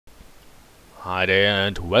Hi there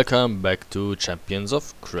and welcome back to Champions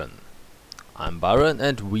of Krynn. I'm Byron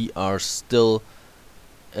and we are still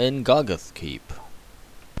in Gargath Keep.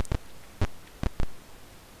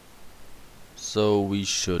 So we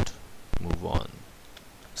should move on.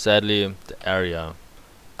 Sadly, the area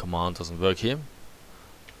command doesn't work here.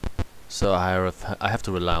 So I have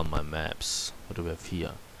to rely on my maps. What do we have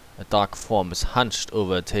here? A dark form is hunched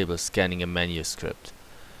over a table scanning a manuscript.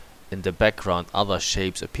 In the background, other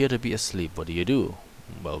shapes appear to be asleep. What do?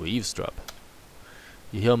 Well, we eavesdrop.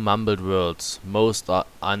 You hear mumbled words. Most are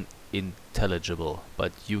unintelligible,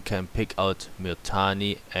 but you can pick out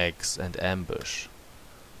Myrtani, Eggs, and Ambush.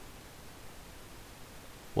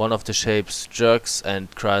 One of the shapes jerks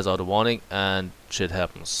and cries out a warning, and shit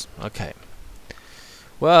happens. Okay.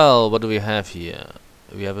 Well, what do we have here?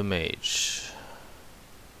 We have a mage.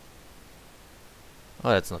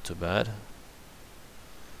 Oh, that's not too bad.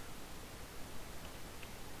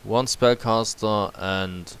 One spellcaster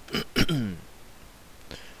and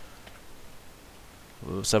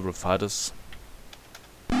several fighters.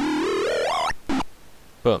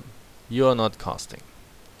 Boom. You are not casting.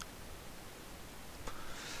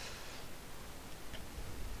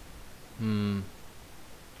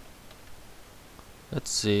 Let's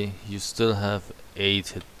see. You still have 8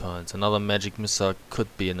 hit points. Another magic missile could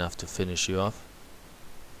be enough to finish you off.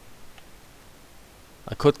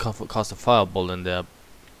 I could cast a fireball in there.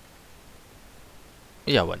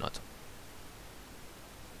 Yeah, why not?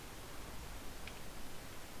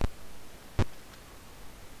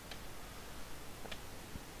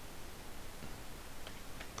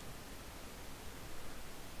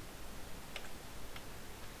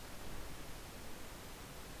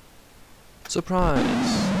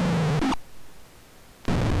 Surprise!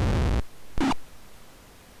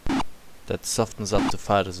 That softens up the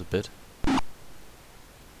fighters a bit.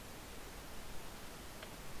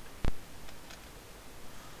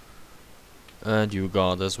 And you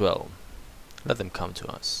guard as well. Let them come to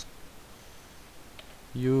us.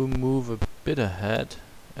 You move a bit ahead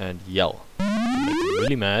and yell to make them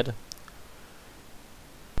really mad.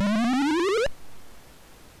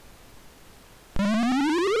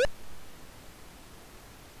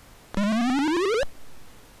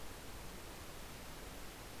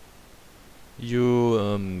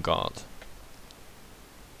 You guard.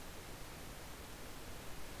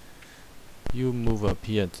 You move up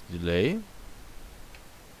here to delay.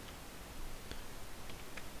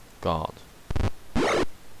 Guard.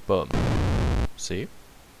 Boom. See?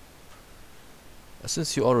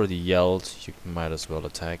 Since you already yelled, you might as well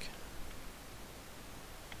attack.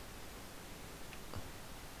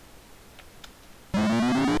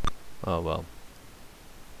 Oh well.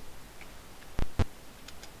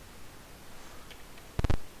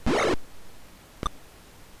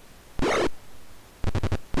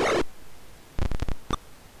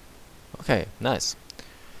 Okay, nice.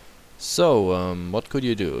 So, what could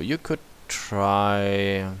you do? You could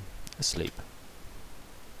try sleep.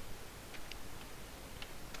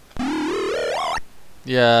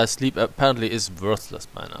 Yeah, sleep apparently is worthless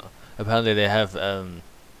by now. Apparently they have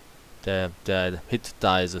their hit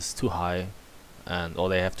dice is too high, or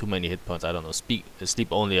they have too many hit points. I don't know.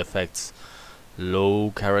 Sleep only affects low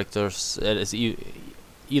characters. It is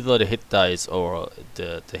either the hit dice or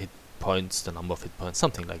the hit points, the number of hit points,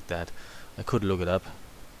 something like that. I could look it up.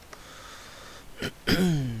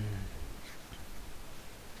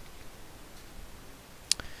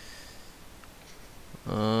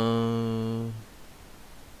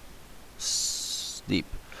 Sleep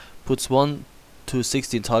puts 1 to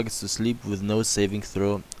 16 targets to sleep with no saving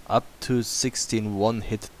throw. Up to 16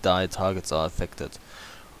 1-hit die targets are affected.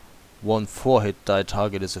 1 4-hit die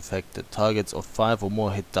target is affected. Targets of 5 or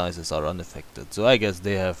more hit dice are unaffected. So I guess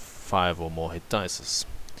they have 5 or more hit dice.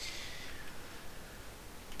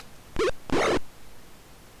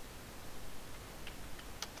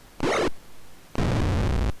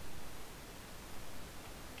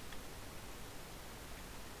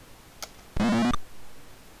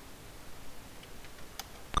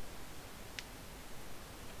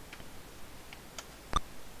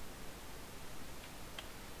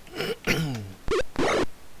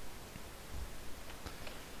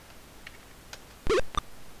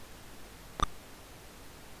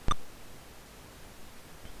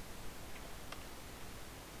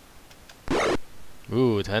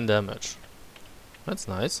 Ooh, 10 damage. That's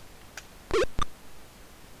nice.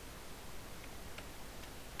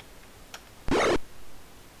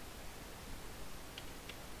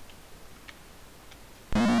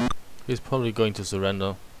 He's probably going to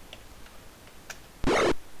surrender.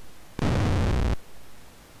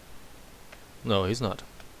 No, he's not.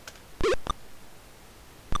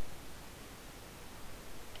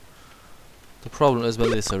 The problem is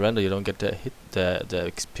when they surrender, you don't get the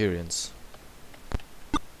experience.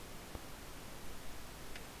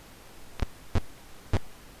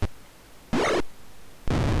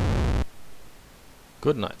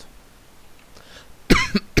 Good night.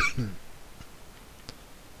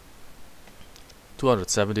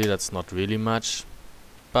 270, that's not really much,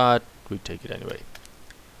 but we take it anyway.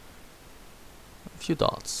 A few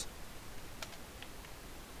dots.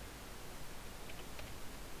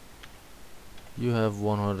 You have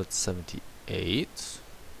 178.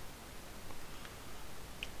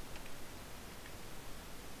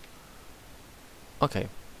 Okay,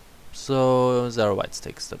 so 0 whites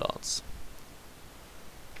takes the dots.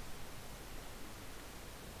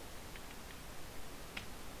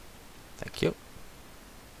 Thank you.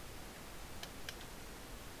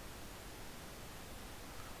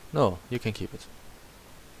 No, you can keep it.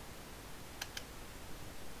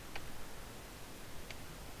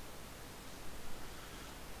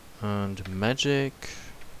 And magic.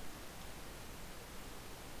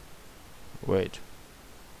 Wait.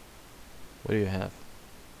 What do you have?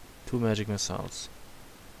 2 magic missiles.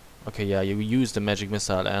 Okay, yeah, you use the magic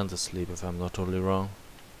missile and the sleep if I'm not totally wrong.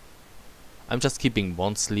 I'm just keeping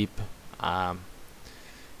 1 sleep.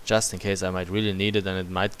 Just in case I might really need it and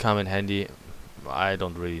it might come in handy. I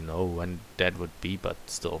don't really know when that would be, but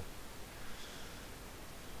still.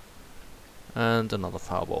 And another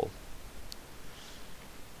fireball.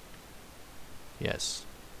 Yes.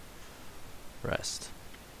 Rest.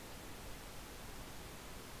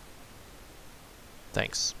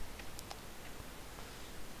 Thanks.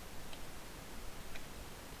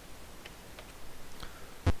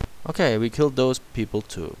 Okay, we killed those people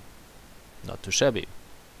too. Not too shabby.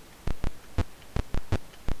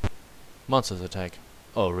 Monsters attack.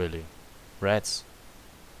 Oh, really? Rats?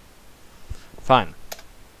 Fine.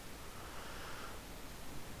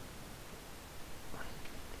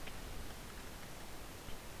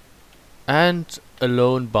 And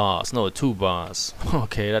alone bars. No, 2 bars.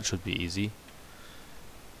 Okay, that should be easy.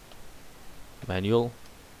 Manual.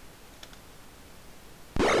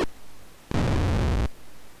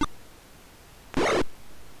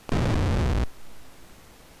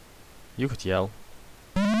 You could yell.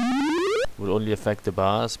 Would only affect the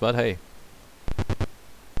bars, but hey.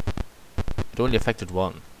 It only affected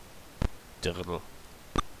 1. Diddle.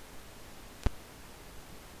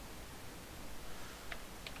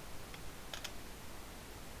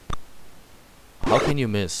 How can you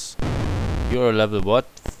miss? You're a level what?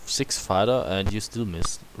 6 fighter and you still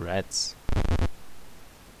miss rats.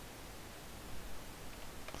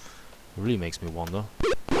 Really makes me wonder.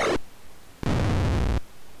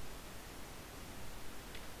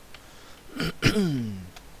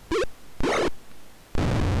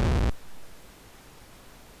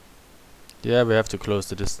 Yeah, we have to close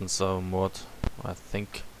the distance somewhat, I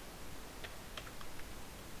think.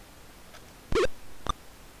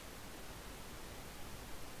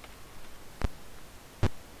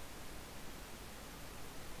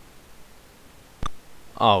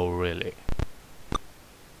 Oh, really?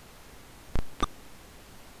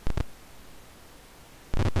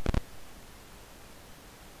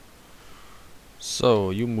 So,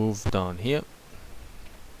 you move down here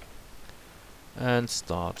and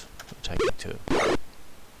start attacking too.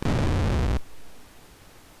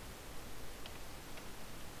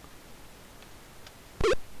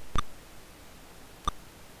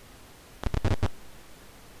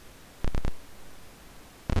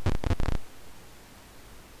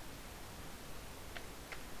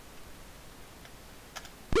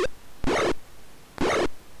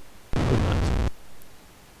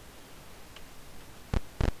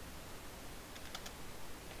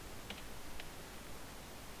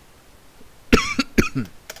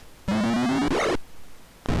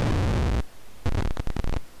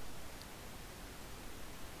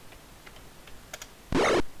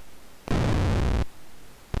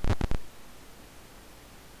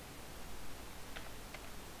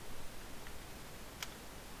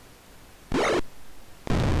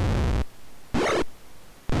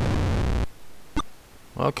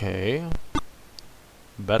 Okay.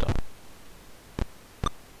 Better.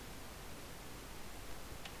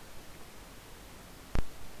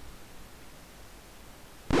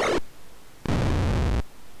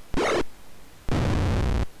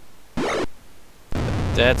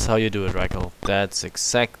 That's how you do it, Rackle. That's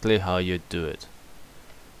exactly how you do it.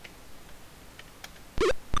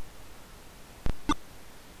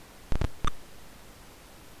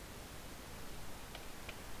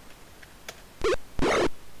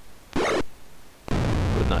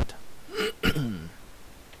 Good night.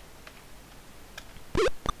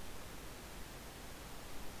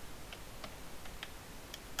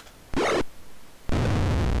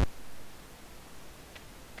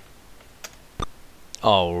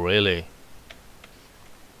 Oh, really?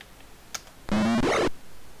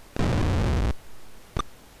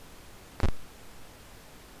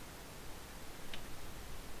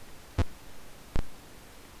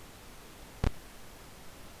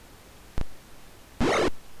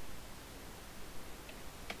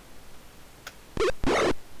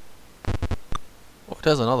 Oh,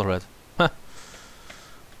 there's another red. Huh.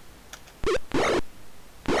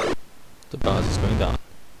 The bars is going down.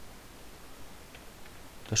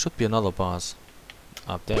 There should be another bars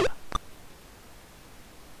up there.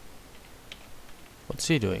 What's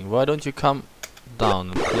he doing? Why don't you come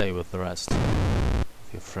down and play with the rest of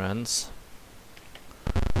your friends?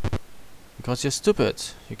 Because you're stupid.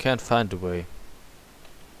 You can't find a way.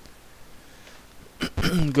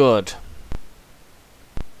 Good.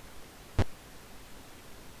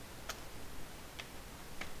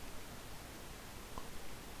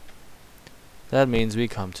 That means we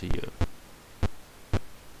come to you.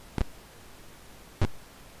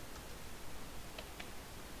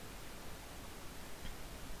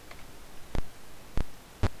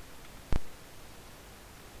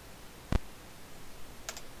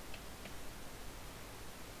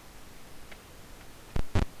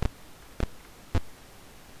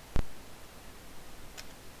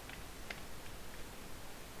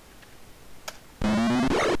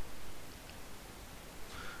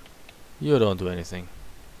 You don't do anything.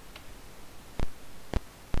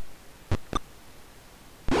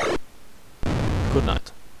 Good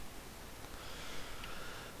night.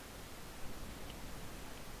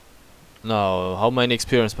 Now, how many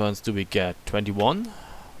experience points do we get? 21?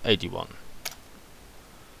 81.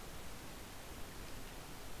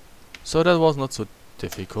 So that was not so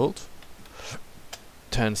difficult.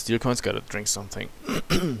 10 steel coins, gotta drink something.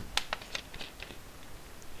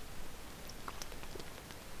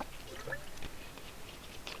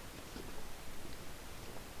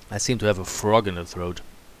 I seem to have a frog in the throat.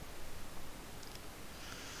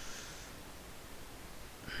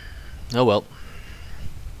 Oh well.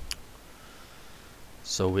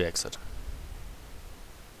 So we exit.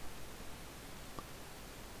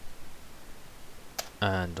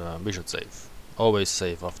 And we should save. Always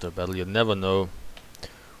save after a battle. You never know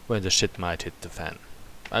when the shit might hit the fan.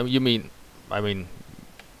 I mean,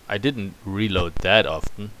 I didn't reload that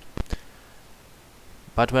often.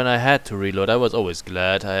 But when I had to reload, I was always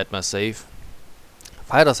glad I had my save.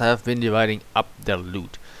 Fighters have been dividing up their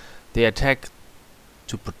loot. They attack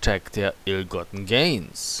to protect their ill-gotten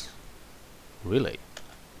gains. Really?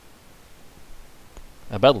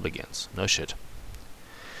 A battle begins. No shit.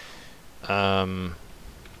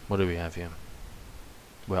 What do we have here?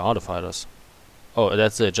 Where are the fighters? Oh,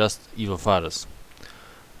 that's it. Just evil fighters.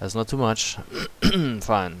 That's not too much.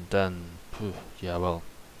 Fine. Then, yeah, well.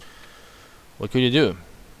 What could you do?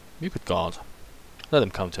 You could guard. Let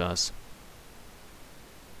them come to us.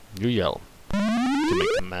 You yell to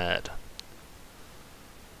make them mad.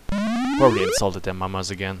 Probably insulted their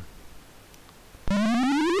mamas again.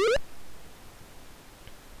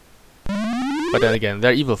 But then again,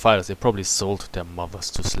 they're evil fighters. They probably sold their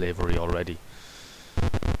mothers to slavery already.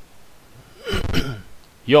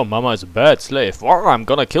 Your mama is a bad slave. Or I'm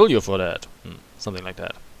gonna kill you for that. Something like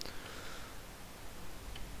that.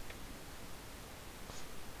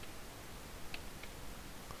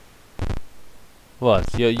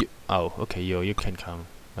 What? You oh, okay, you can come.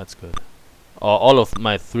 That's good. All of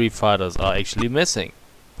my 3 fighters are actually missing.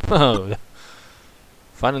 Fun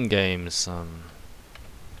and games.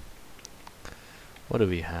 What do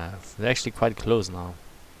we have? They're actually quite close now.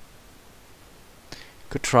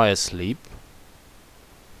 Could try a sleep.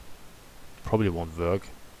 Probably won't work.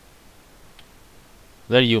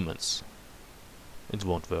 They're humans. It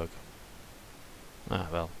won't work. Ah,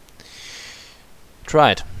 well.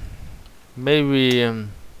 Try it. Maybe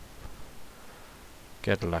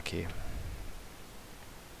get lucky.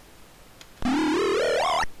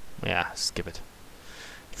 Yeah, skip it.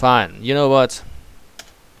 Fine. You know what?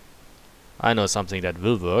 I know something that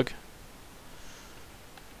will work.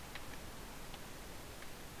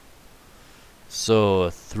 So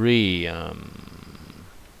 3.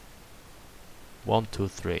 1, 2,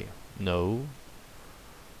 3. No.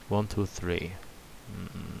 1, 2, 3.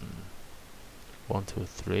 1, 2,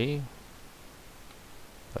 3.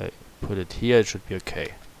 If I put it here, it should be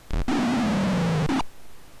okay.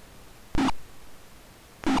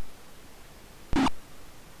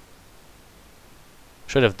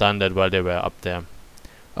 Should have done that while they were up there.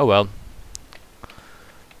 Oh well.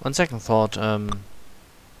 On second thought, I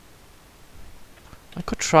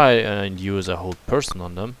could try and use a whole person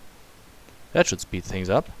on them. That should speed things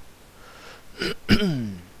up.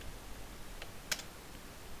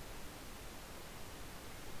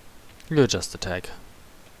 You just attack.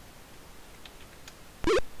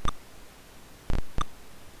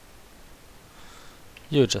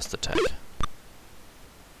 You just attack.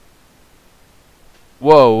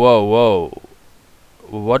 Whoa, whoa, whoa.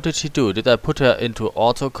 What did she do? Did I put her into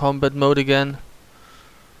auto combat mode again?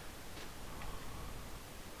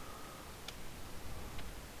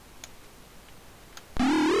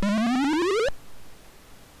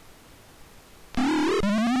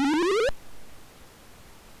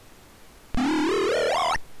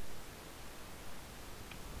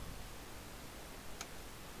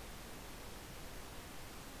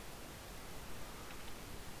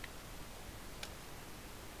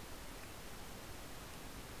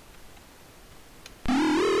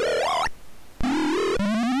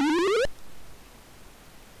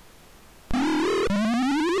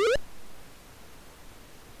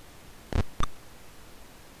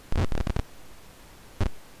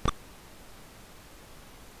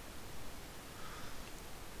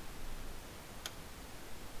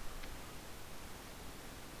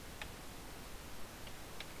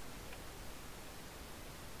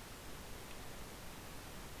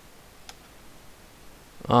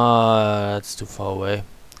 That's too far away.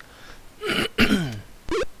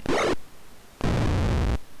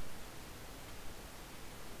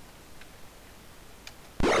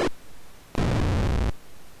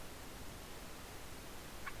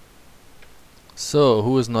 So,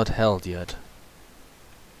 who is not held yet?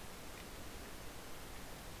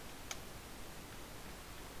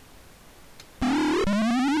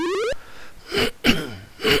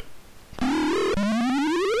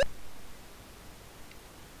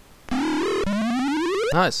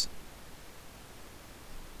 Nice.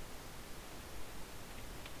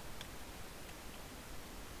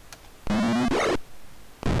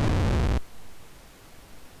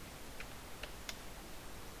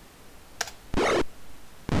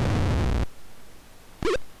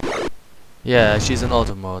 Yeah, she's in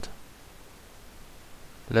auto mode.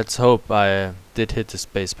 Let's hope I did hit the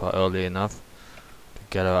spacebar early enough to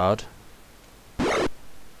get her out.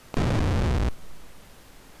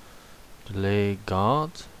 Delay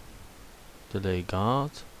guard. Delay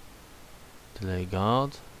guard. Delay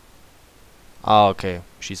guard. Ah, okay,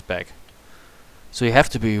 she's back. So you have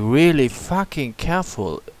to be really fucking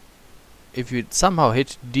careful. If you somehow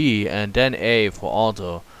hit D and then A for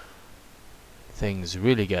auto, things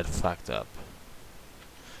really get fucked up.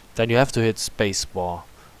 Then you have to hit spacebar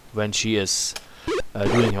when she is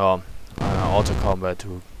doing her auto combat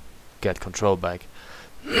to get control back.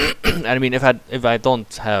 And I mean, if I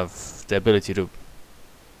don't have the ability to,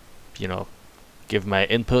 you know, give my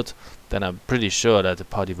input, then I'm pretty sure that the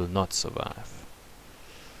party will not survive,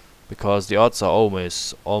 because the odds are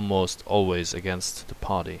almost always against the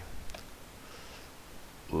party.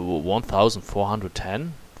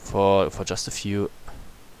 1,410 for just a few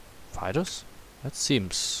fighters? That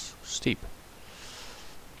seems steep.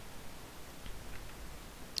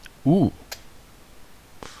 Ooh.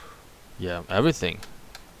 Yeah, everything.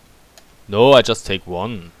 No, I just take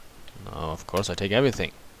one. No, of course I take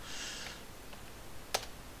everything.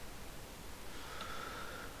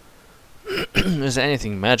 Is there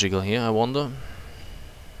anything magical here, I wonder?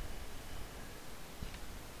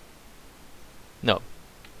 No.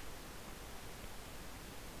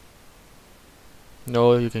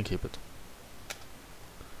 No, you can keep it.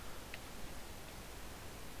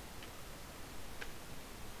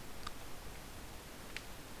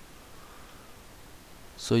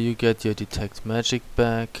 So you get your detect magic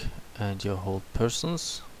back and your hold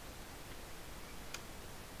persons.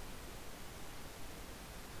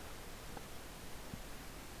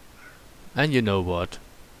 And you know what?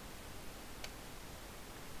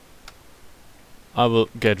 I will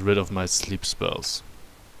get rid of my sleep spells.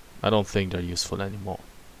 I don't think they're useful anymore.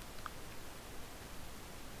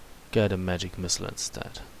 Get a magic missile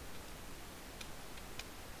instead.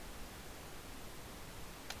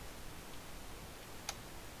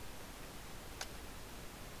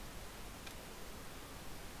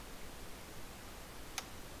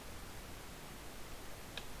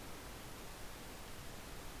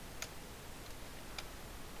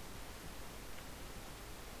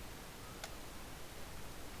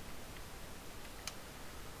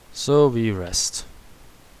 So we rest.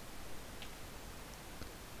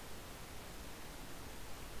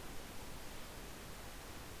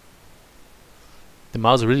 The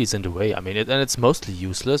mouse really is in the way. I mean, and it's mostly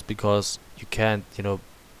useless because you can't, you know.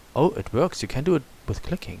 Oh, it works. You can do it with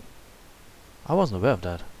clicking. I wasn't aware of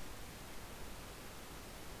that.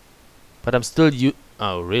 But I'm still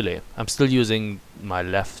oh, really? I'm still using my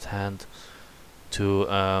left hand to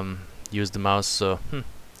use the mouse. So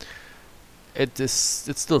it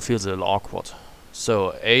still feels a little awkward.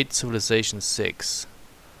 So 8 civilization 6.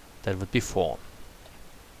 That would be 4.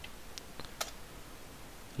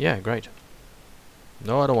 Yeah, great.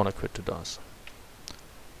 No, I don't want to quit to DOS.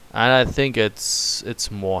 And I think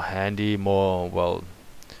it's more handy, more, well,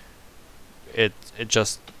 it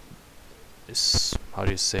just is, how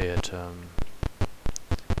do you say it,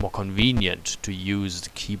 more convenient to use the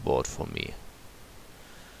keyboard for me.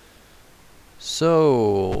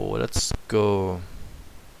 So let's go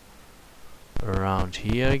around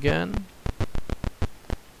here again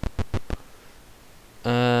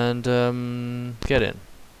and get in.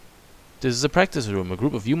 This is a practice room. A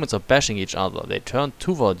group of humans are bashing each other. They turn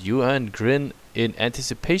toward you and grin in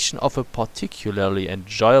anticipation of a particularly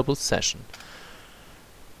enjoyable session.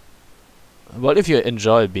 Well, if you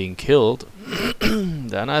enjoy being killed,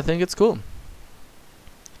 then I think it's cool.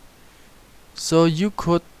 So you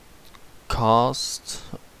could cast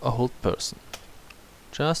a hold person,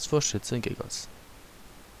 just for shits and giggles.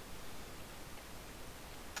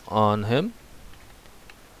 On him.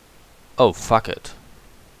 Oh, fuck it.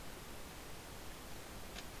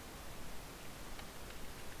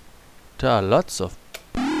 There are lots of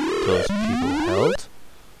those people held.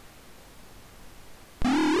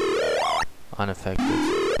 Unaffected.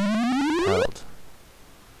 Held.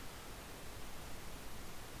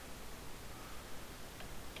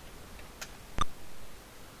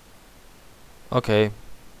 Okay,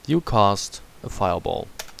 you cast a fireball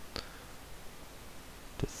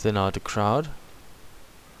to thin out the crowd.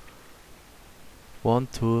 1,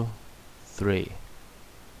 2, 3.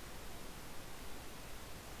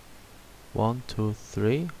 1, 2,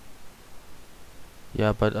 3.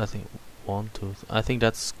 Yeah, but I think 1, 2. I think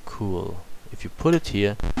that's cool. If you put it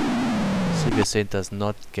here, Silvia Saint does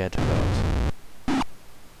not get hurt.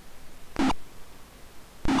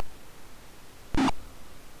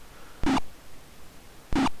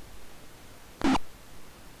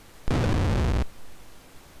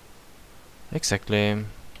 Exactly.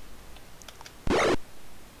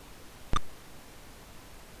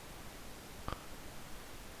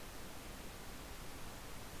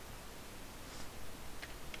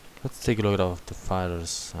 Let's take a look at the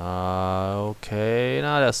fighters. Okay,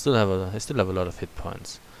 now they still have a lot of hit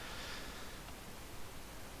points.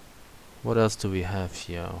 What else do we have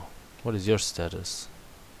here? What is your status?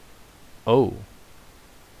 Oh,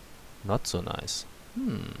 not so nice.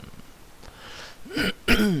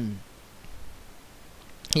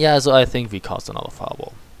 Yeah, so I think we cast another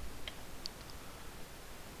fireball.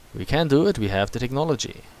 We can do it. We have the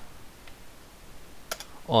technology.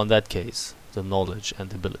 Or in that case, the knowledge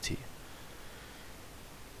and ability.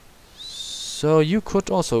 So you could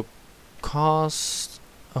also cast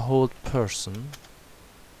a hold person.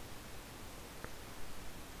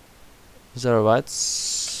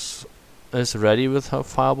 Zeravites is ready with her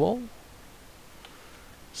fireball.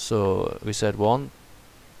 So we said 1,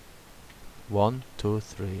 2,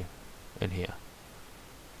 3 in here.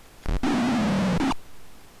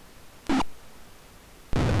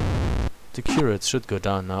 The curates should go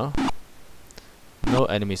down now. No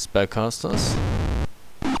enemy spellcasters.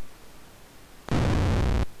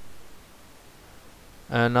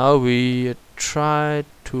 And now we try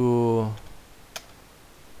to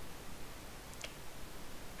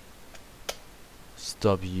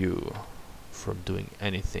stop you from doing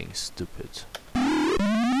anything stupid.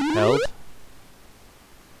 Held.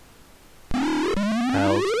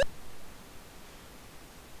 Held.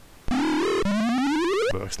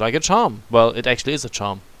 Works like a charm. Well, it actually is a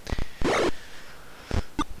charm.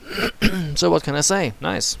 So what can I say?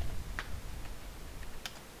 Nice.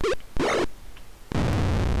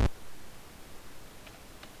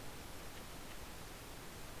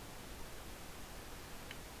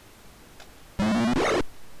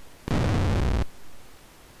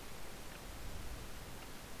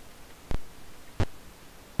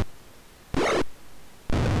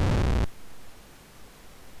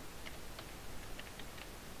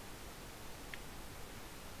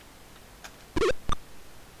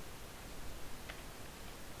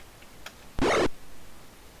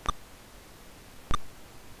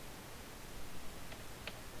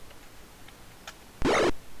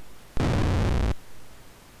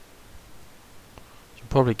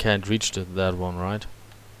 Probably can't reach that one, right?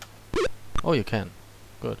 Oh, you can.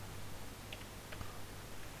 Good.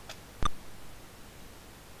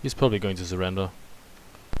 He's probably going to surrender.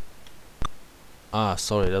 Ah,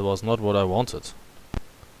 sorry, that was not what I wanted.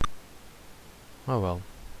 Oh well.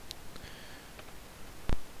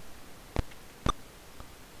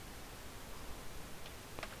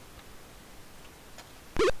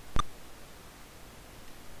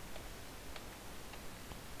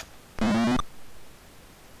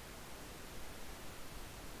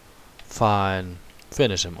 Fine.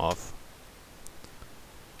 Finish him off.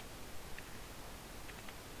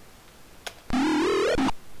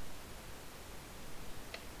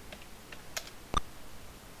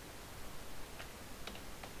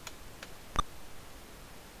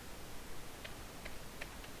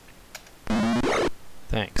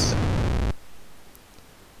 Thanks.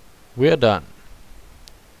 We're done.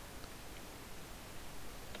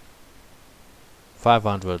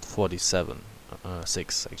 547.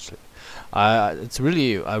 6 actually.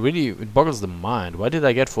 It boggles the mind. Why did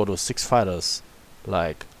I get for those 6 fighters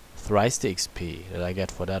like thrice the XP that I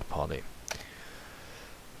get for that party?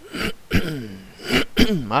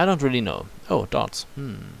 I don't really know. Oh, dots.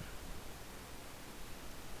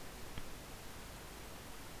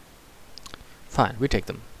 Fine, we take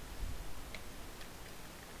them.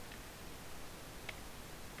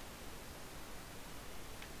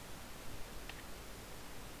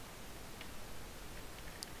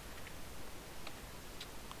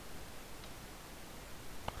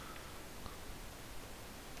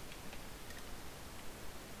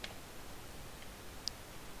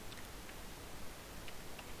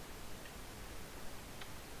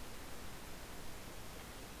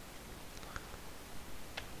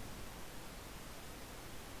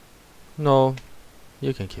 No,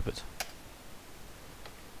 you can keep it.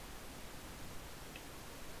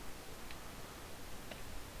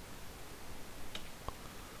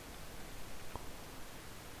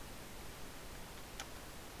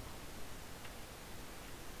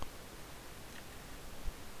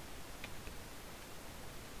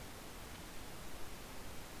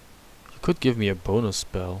 You could give me a bonus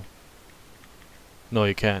spell. No,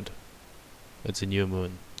 you can't. It's a new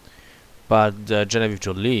moon. But Genevieve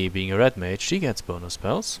Jolie, being a red mage, she gets bonus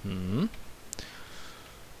spells.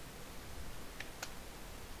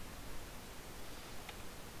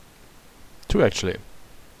 Two actually.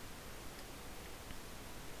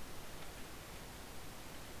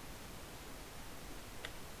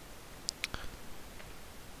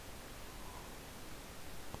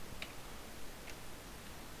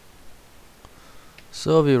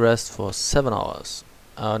 So we rest for 7 hours.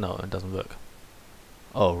 Oh no, it doesn't work.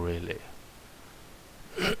 Oh really?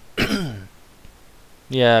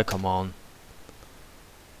 Yeah, come on.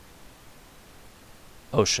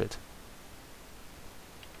 Oh shit.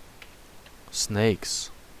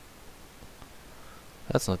 Snakes.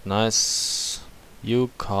 That's not nice.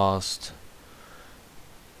 You cast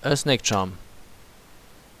a snake charm.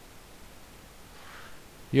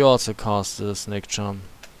 You also cast a snake charm.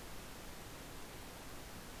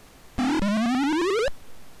 It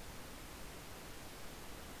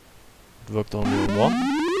worked only on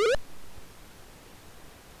one.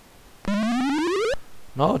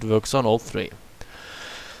 Now it works on all 3.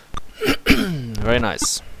 Very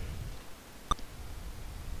nice.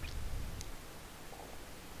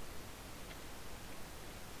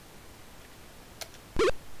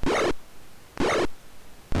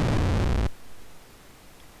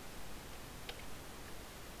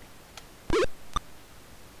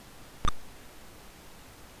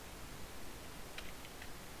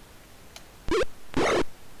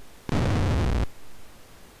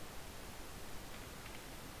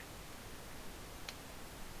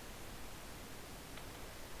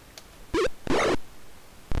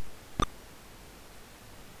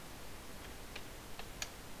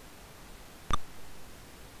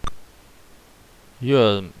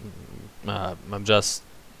 You're... I'm just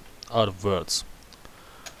out of words.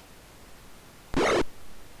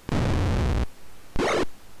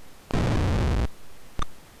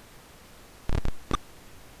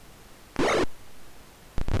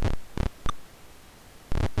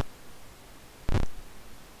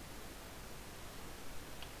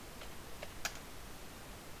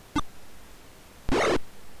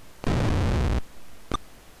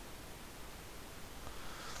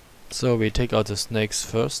 So we take out the snakes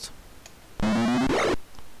first.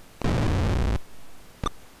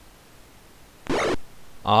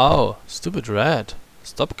 Oh, stupid rat.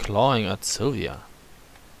 Stop clawing at Sylvia.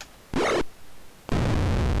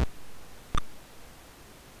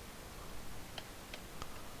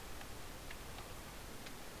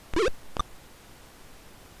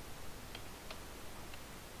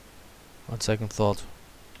 On second thought.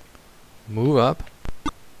 Move up.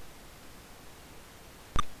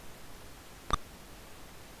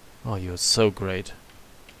 Oh, you're so great.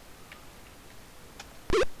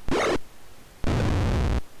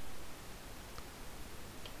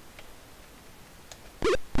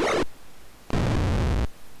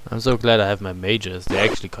 I'm so glad I have my mages, they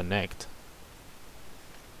actually connect.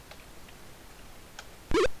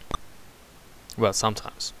 Well,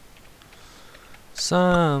 sometimes.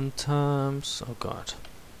 Sometimes, oh god.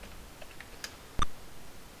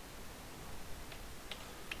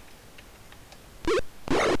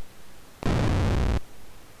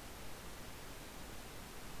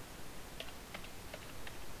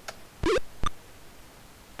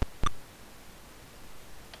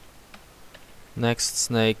 Next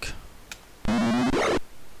snake.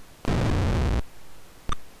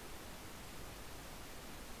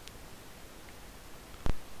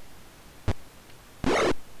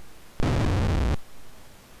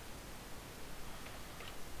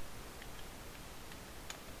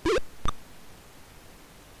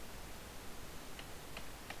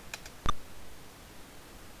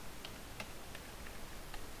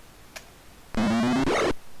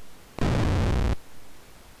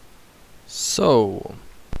 So,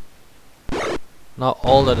 now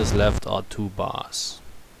all that is left are 2 bars.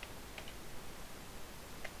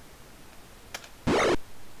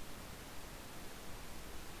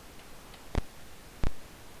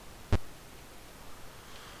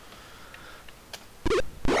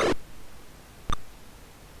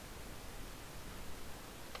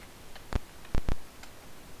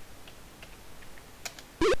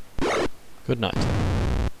 Good night.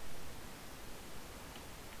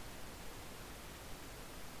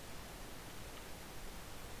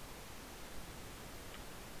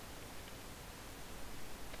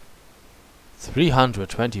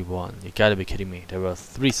 $321. You gotta be kidding me. There were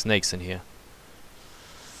 3 snakes in here.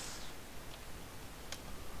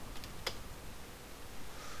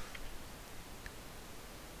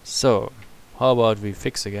 So, how about we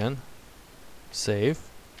fix again? Save.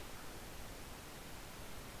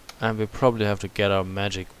 And we probably have to get our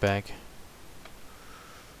magic back.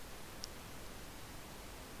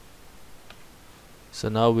 So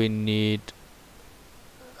now we need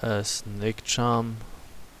a snake charm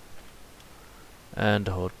and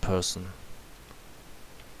a hold person.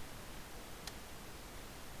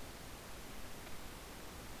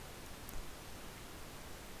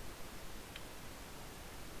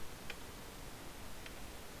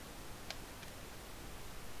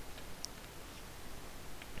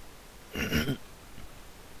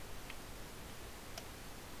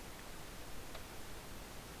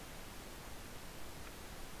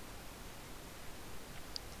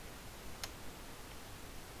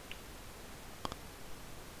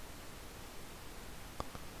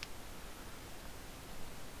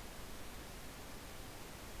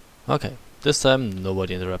 Okay, this time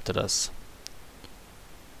nobody interrupted us.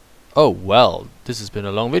 Oh well, this has been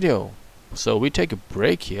a long video. So we take a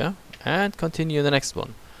break here and continue the next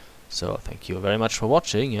one. So thank you very much for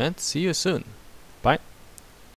watching and see you soon.